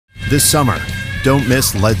This summer, don't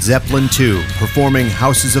miss Led Zeppelin II performing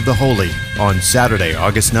Houses of the Holy on Saturday,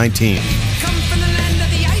 August 19th.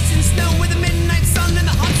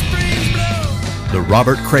 The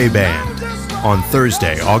Robert Cray Band on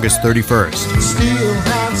Thursday, August 31st.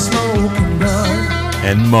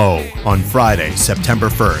 And Mo on Friday, September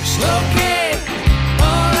 1st.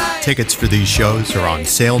 Tickets for these shows are on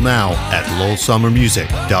sale now at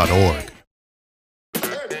lowellsummermusic.org.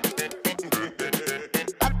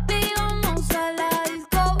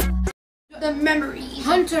 The memories.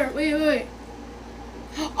 Hunter, wait.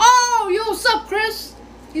 Oh, yo, what's up, Chris?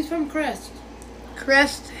 He's from Crest.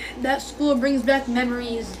 Crest, that school brings back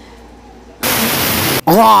memories.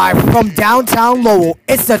 Live from downtown Lowell,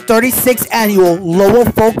 it's the 36th annual Lowell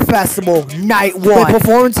Folk Festival, Night 1. With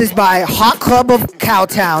performances by Hot Club of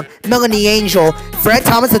Cowtown, Melanie Angel, Fred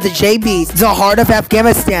Thomas of the JBs, The Heart of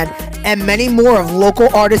Afghanistan, and many more of local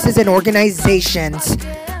artists and organizations.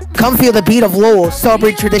 Come feel the beat of Lowell,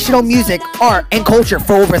 celebrate traditional music, art, and culture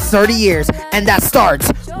for over 30 years, and that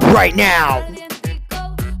starts right now.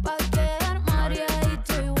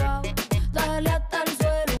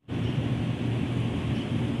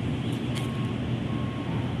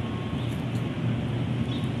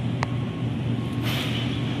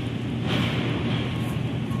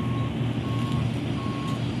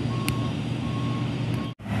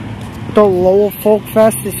 The Lowell Folk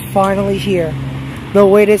Fest is finally here. The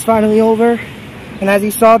wait is finally over, and as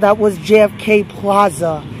you saw, that was JFK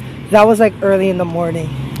Plaza. That was like early in the morning,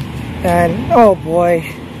 and oh boy,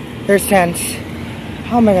 there's tents.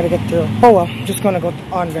 How am I gonna get through? Oh well, I'm just gonna go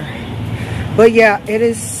under. But yeah, it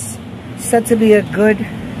is set to be a good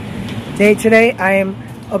day today. I am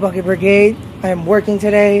a Bucket Brigade. I am working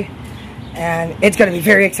today, and it's gonna be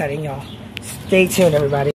very exciting, y'all. Stay tuned,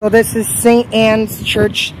 everybody. So this is St. Anne's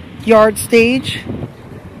Church Yard stage.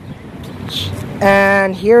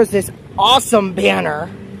 And here's this awesome banner.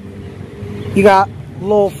 You got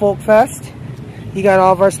Lowell Folk Fest. You got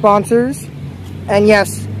all of our sponsors. And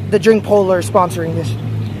yes, the Drink Polar is sponsoring this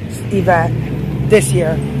event this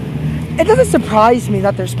year. It doesn't surprise me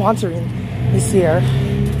that they're sponsoring this year.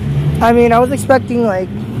 I mean, I was expecting like,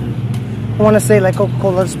 I want to say like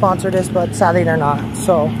Coca-Cola to sponsor this, but sadly they're not.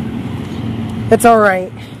 So, it's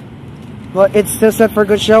alright. But it's still set for a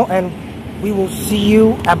good show, and we will see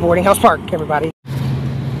you at Boarding House Park, everybody.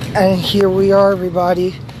 And here we are,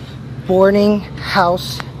 everybody. Boarding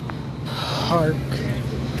House Park.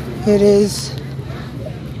 It is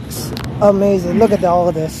amazing. Look at all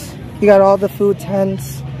of this. You got all the food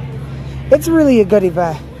tents. It's really a good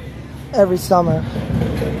event every summer.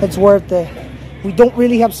 It's worth it. We don't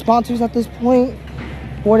really have sponsors at this point.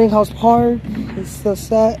 Boarding House Park is still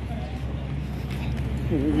set.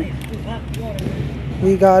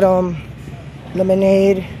 We got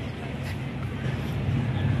lemonade.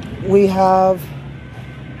 We have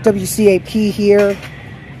WCAP here.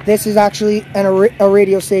 This is actually a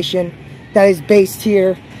radio station that is based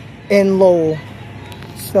here in Lowell.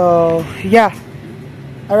 So yeah,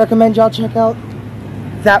 I recommend y'all check out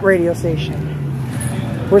that radio station.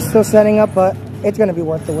 We're still setting up, but it's gonna be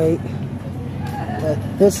worth the wait. But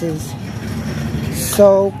this is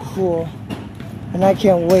so cool, and I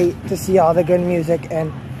can't wait to see all the good music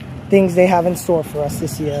and things they have in store for us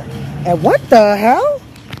this year. And what the hell?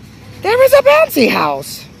 There is a bouncy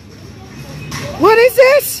house. What is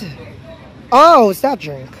this? Oh, it's that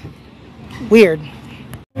drink. Weird.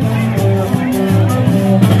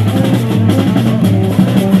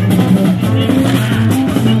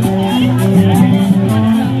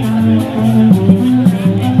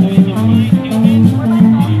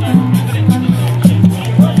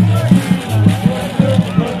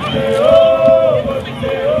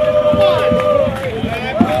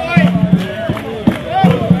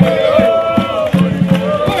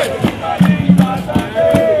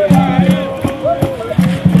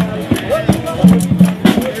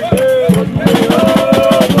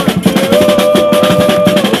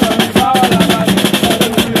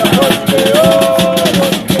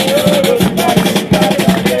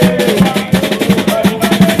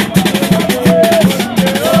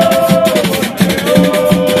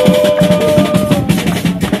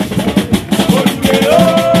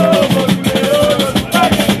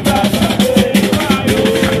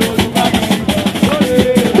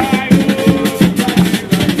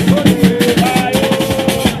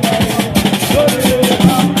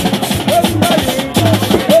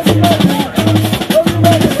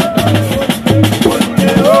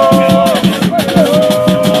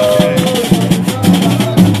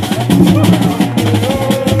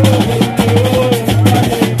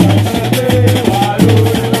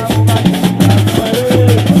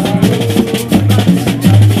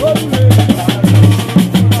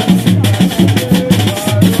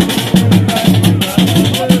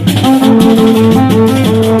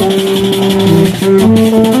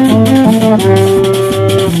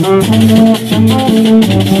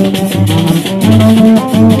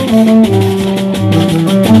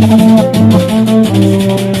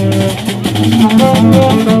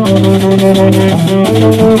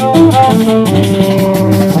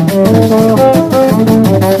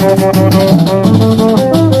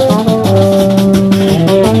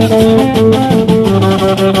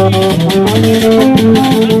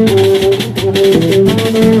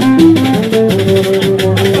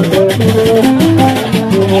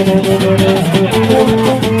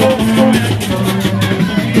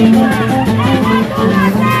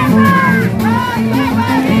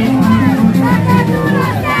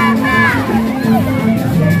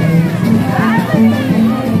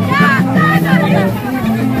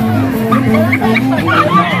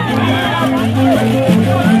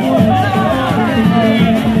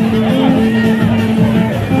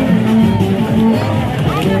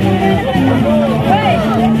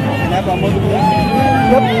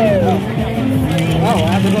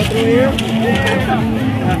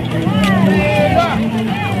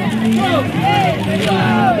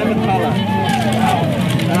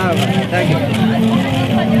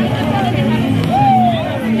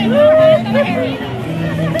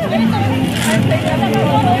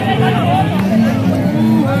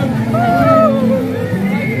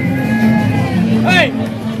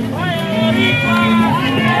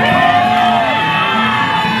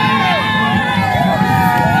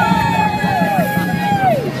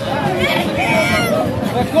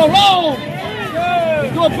 Go Lowell!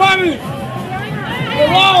 Do it, Bobby! Go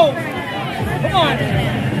Lowell! Come on!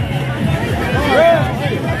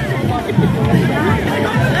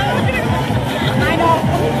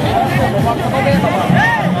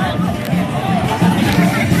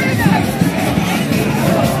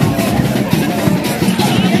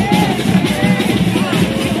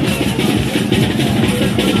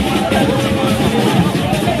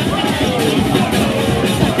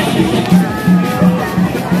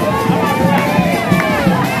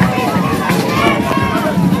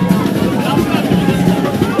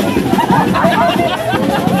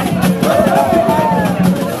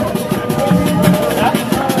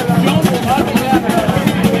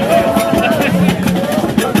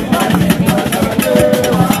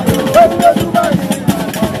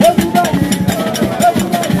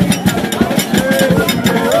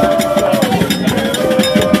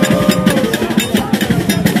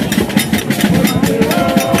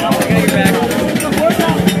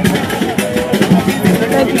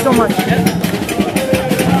 Thank you so much.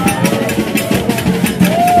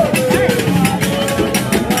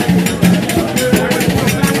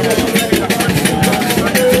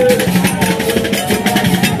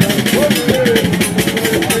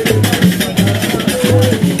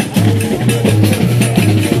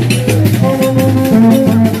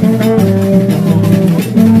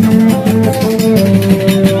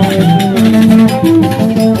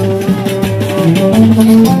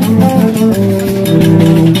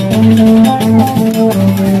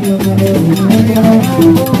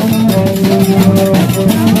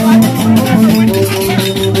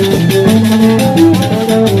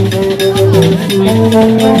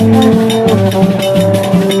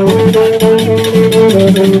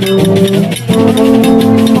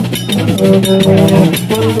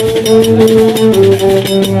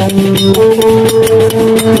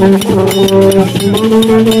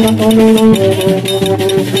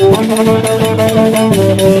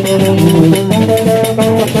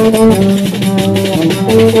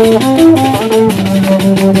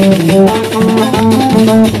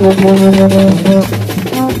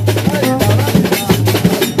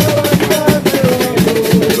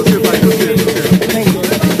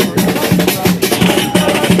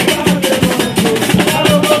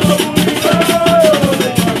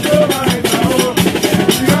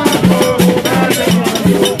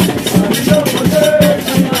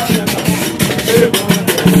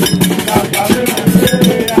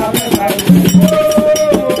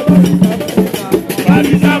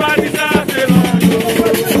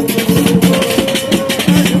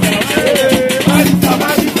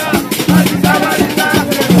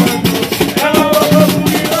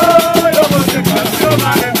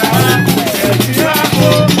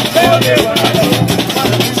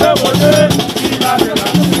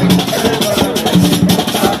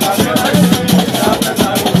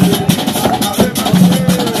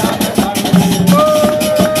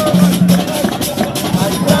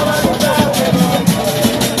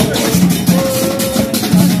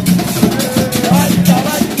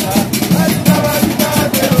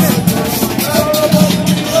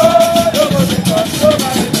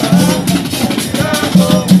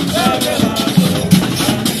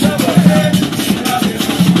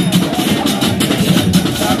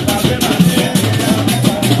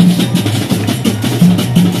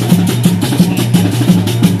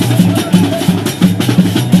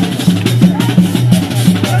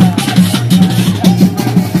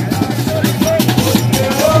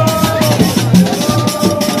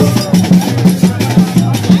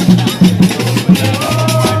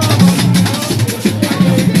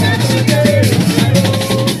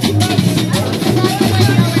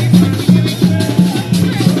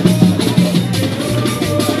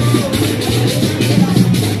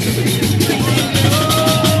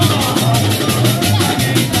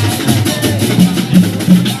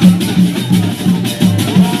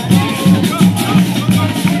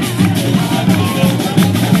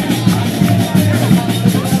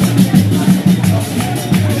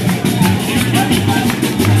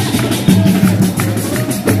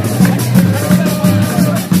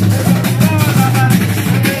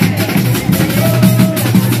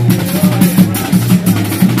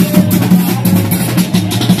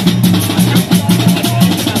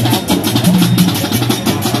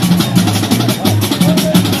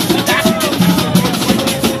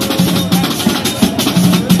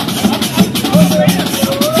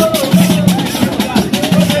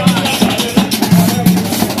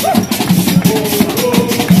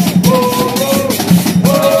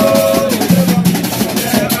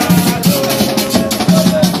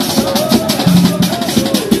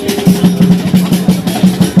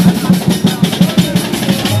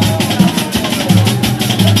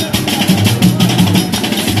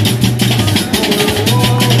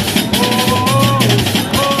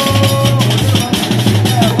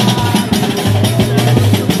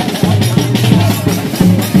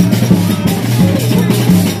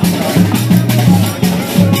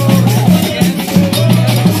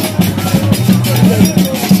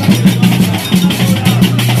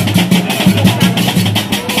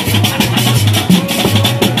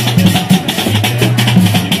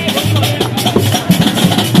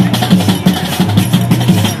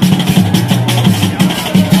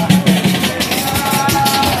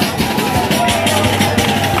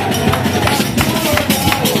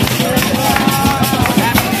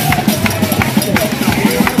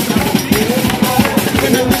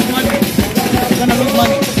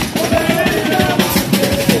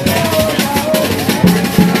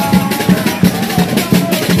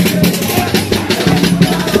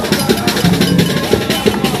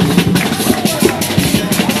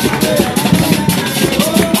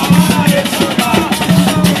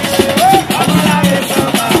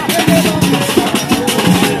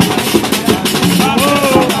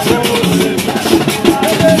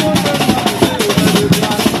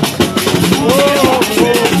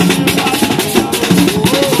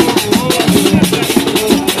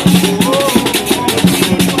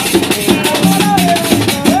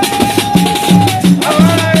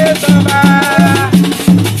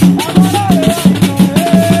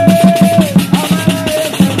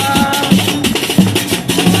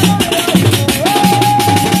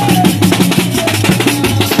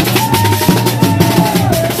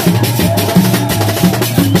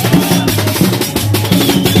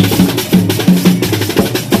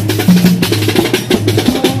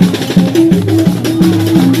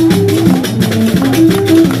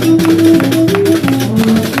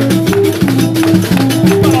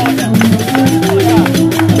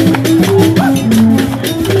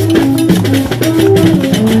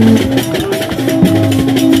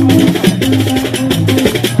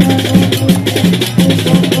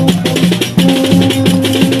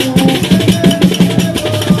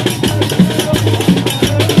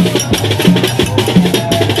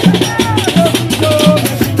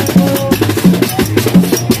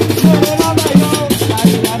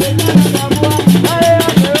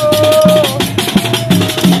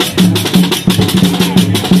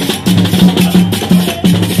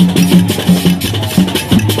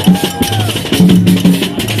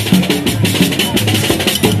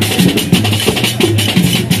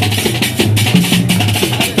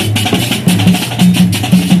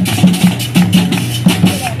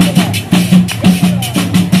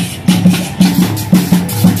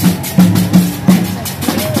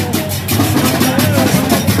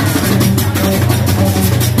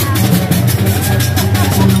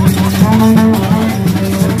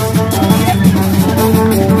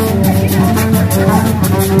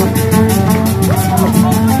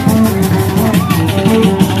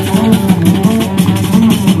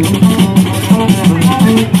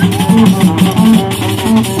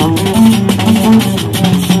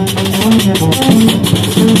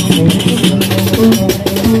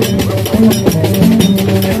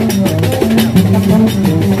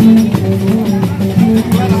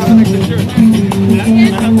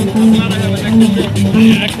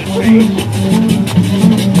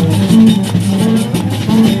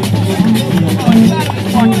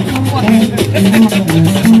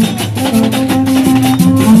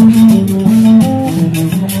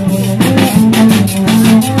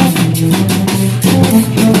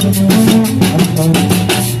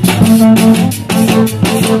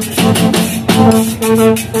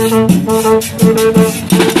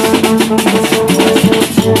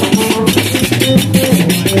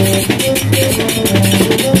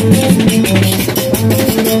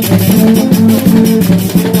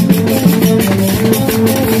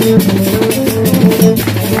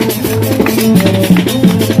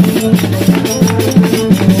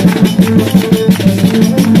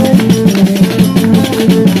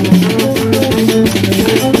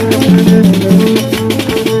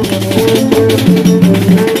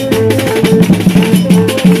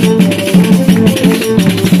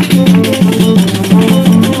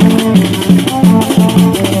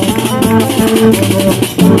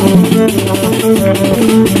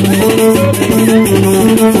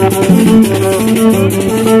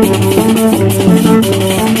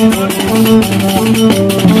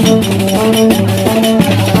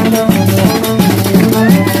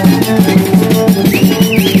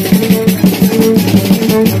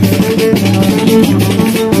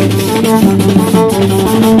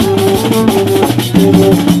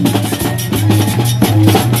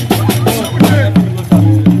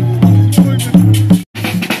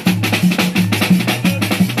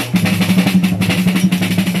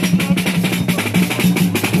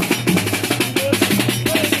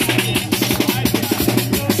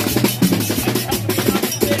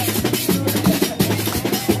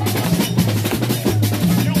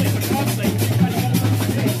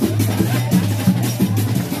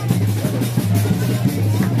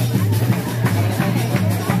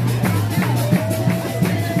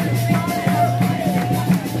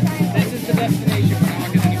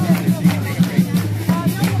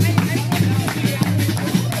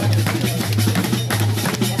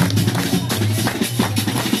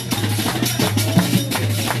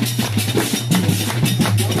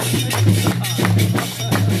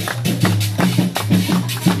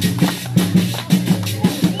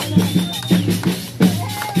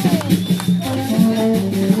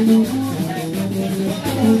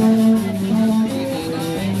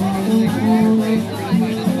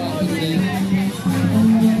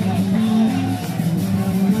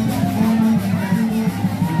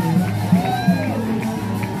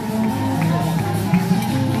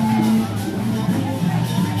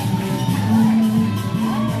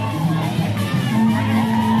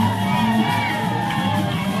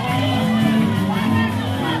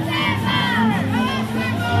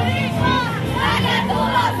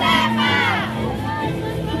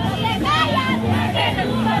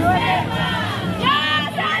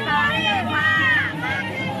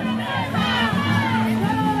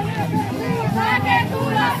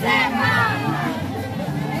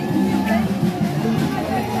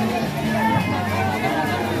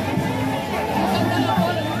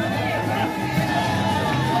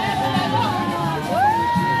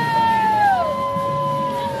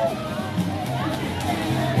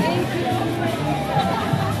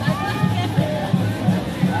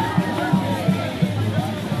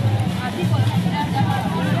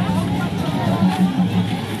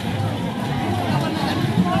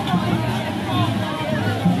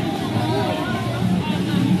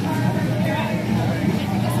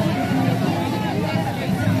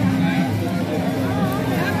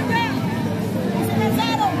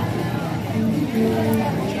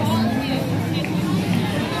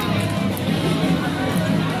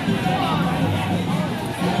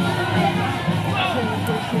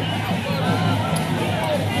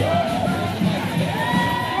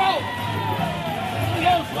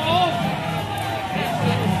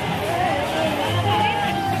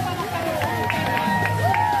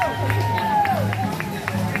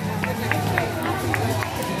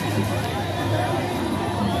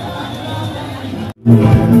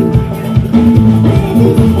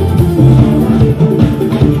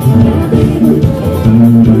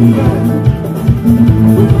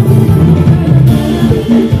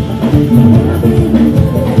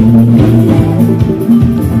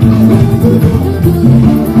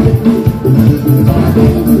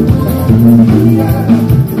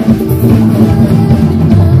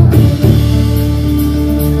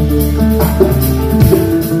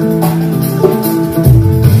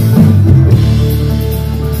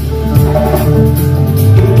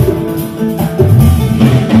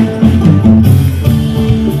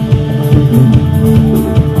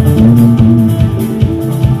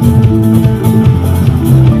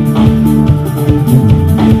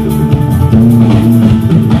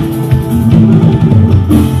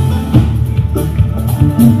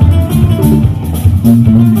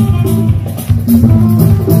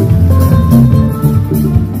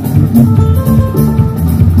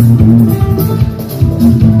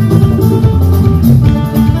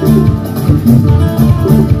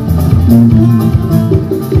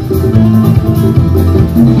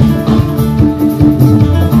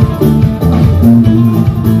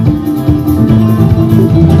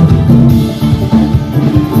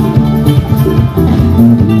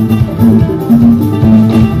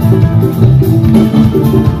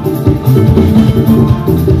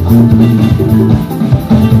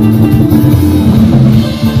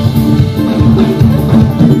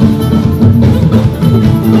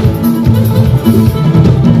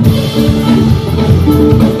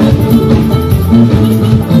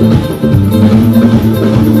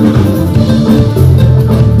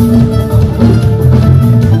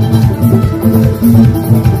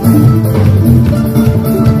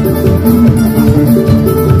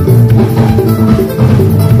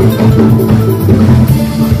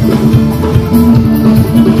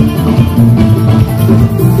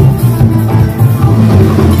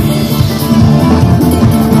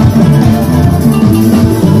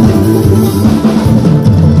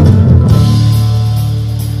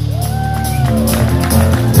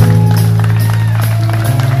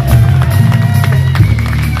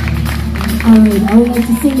 Alright, I would like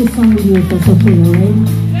to sing this song with you if that's okay, alright?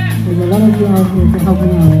 There's a lot of you out here to help me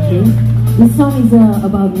out, okay? This song is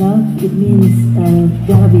about love. It means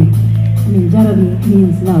Jarabi. Jarabi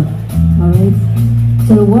means love, alright?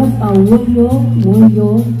 So the words are Woyo,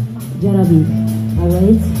 Jarabi,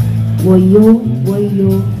 alright? Woyo,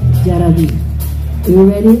 Jarabi. Are you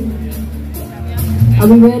ready? Are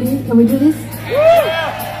we ready? Can we do this?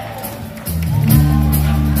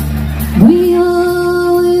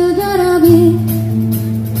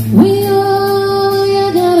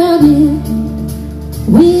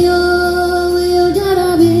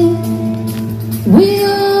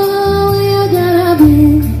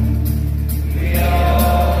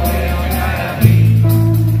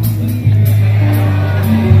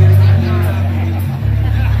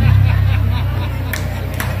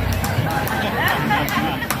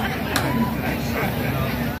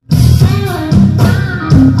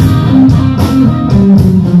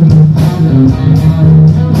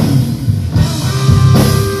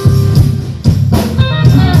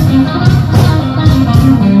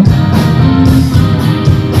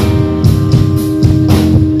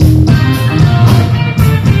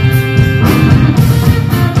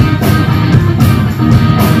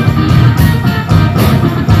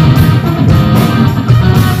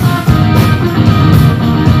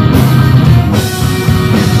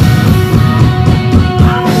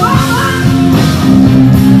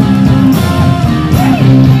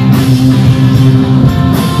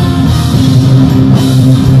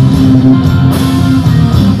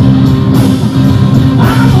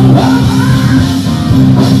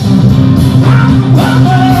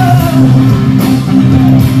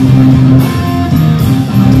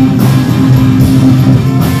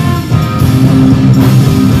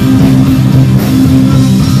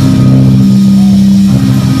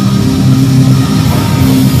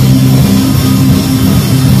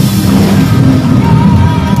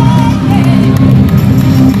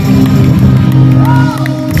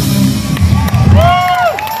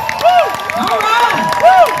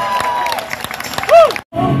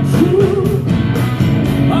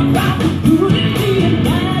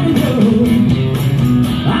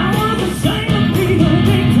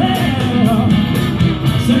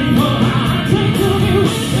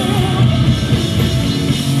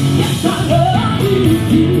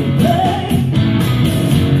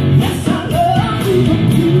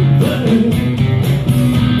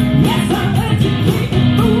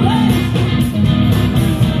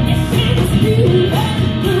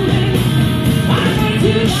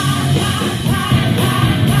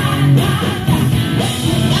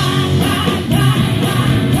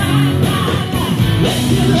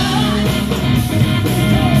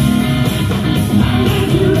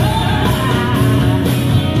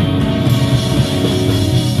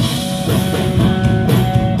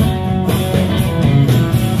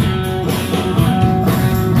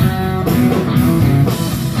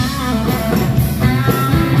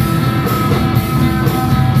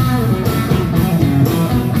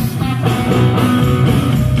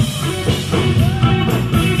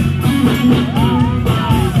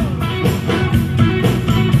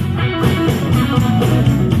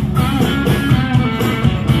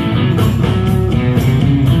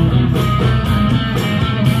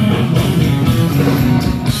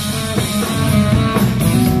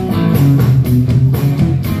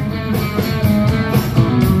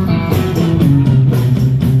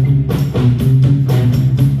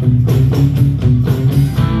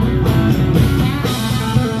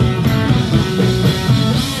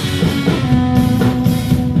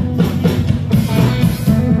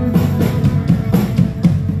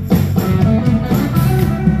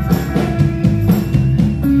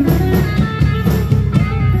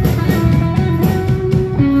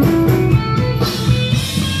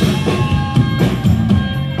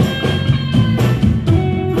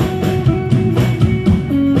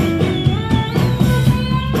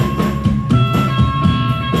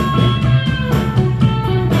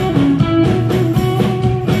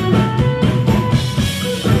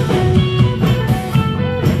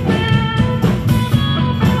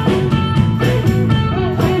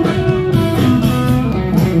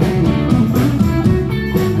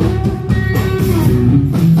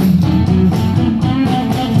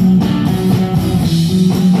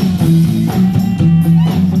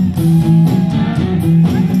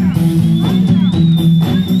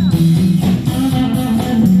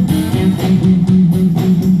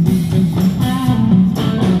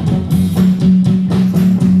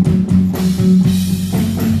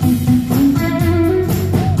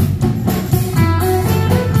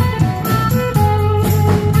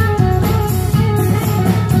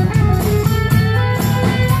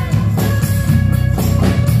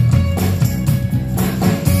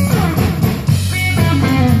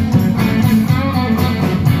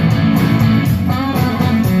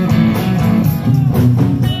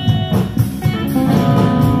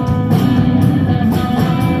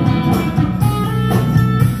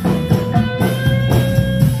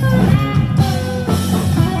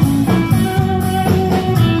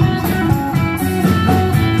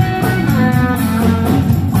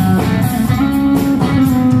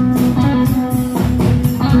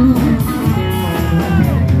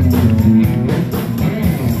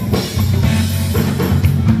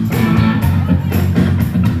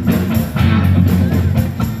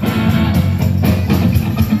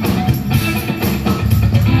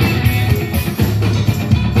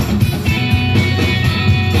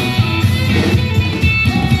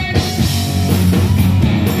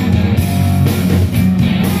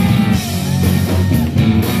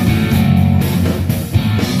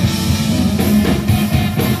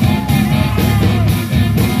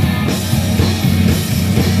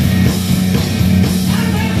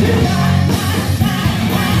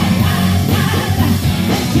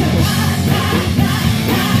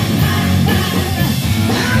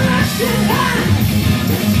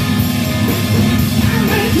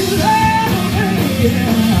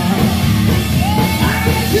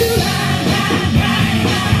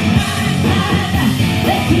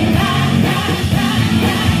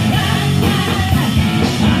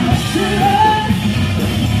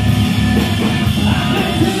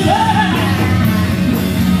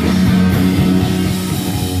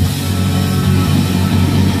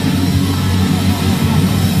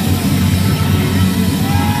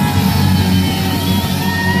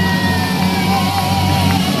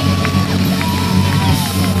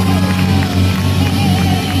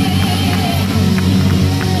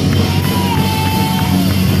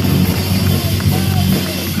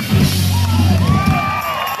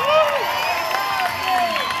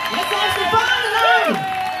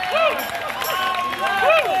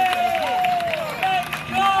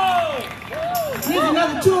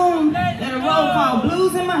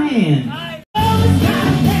 hands.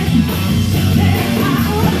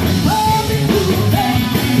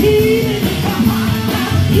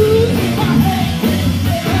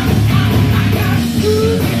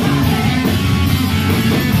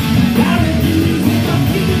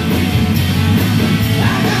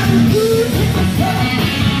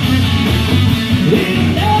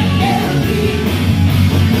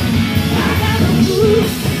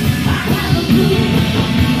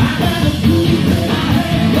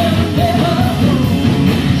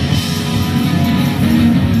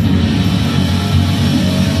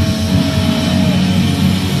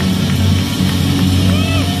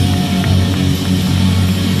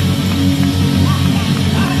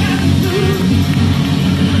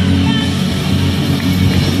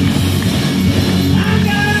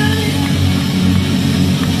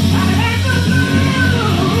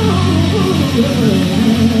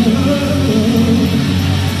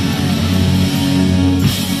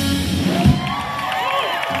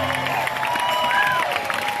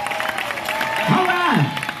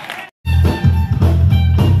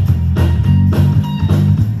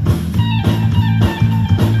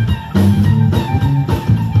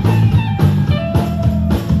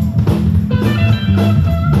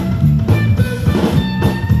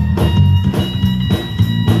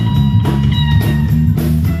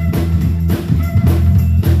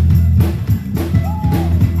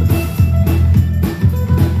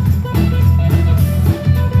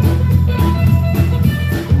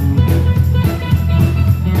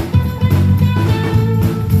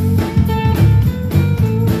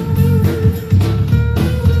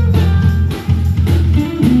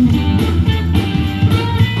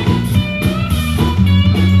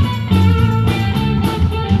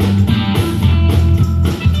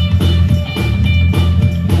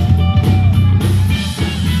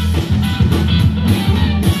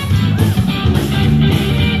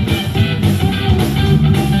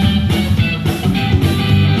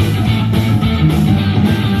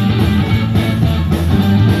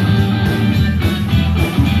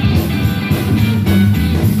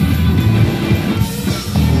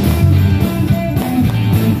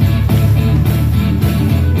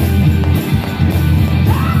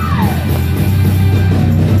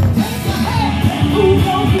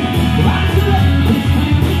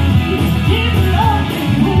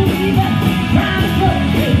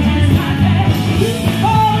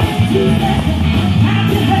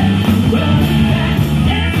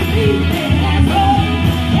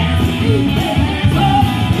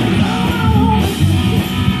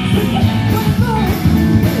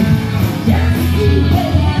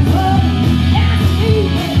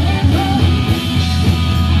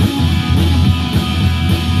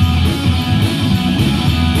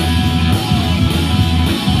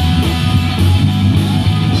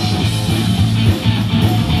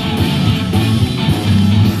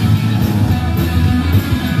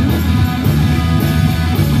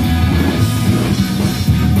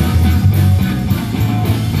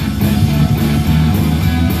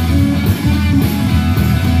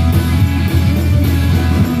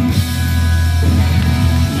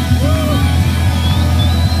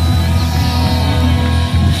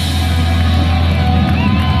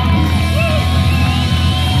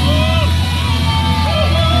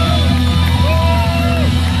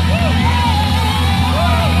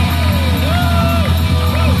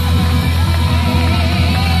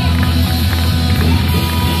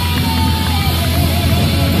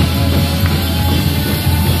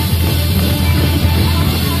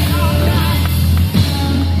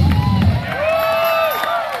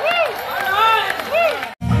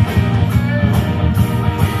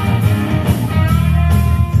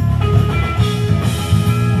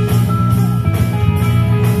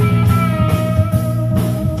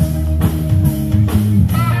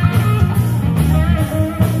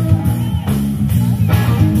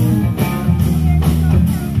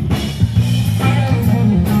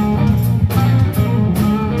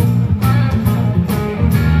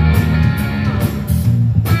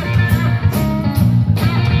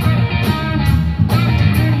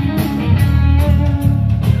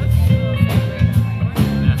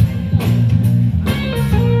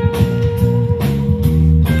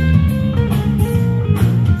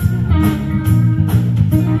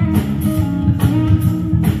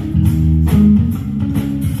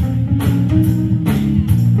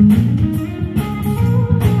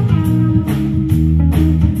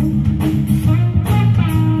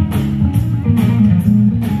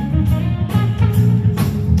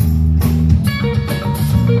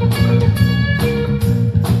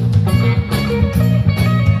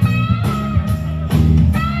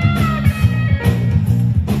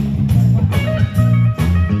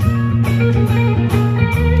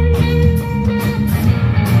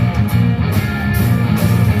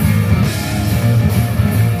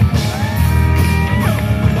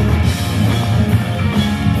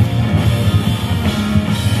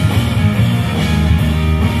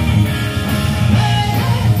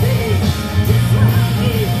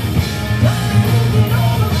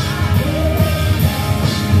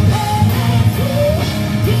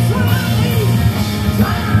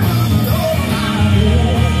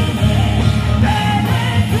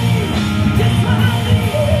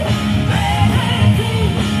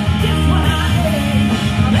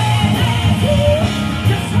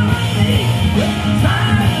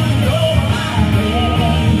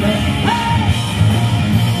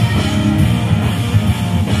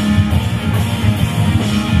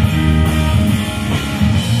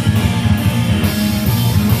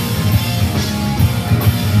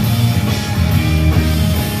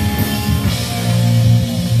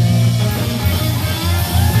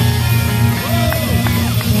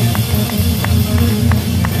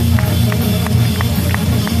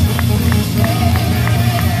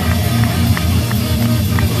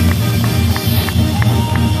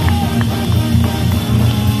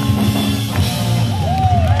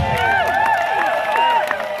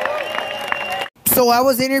 So I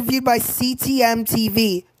was interviewed by CTM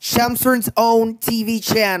TV, Chelmsford's own TV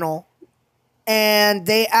channel. And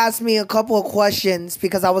they asked me a couple of questions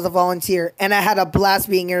because I was a volunteer. And I had a blast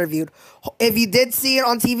being interviewed. If you did see it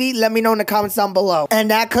on TV, let me know in the comments down below.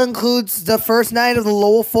 And that concludes the first night of the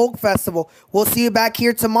Lowell Folk Festival. We'll see you back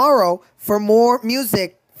here tomorrow for more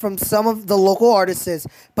music from some of the local artists.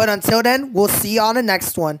 But until then, we'll see you on the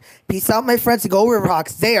next one. Peace out, my friends. Go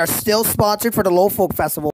Riverhawks. They are still sponsored for the Lowell Folk Festival.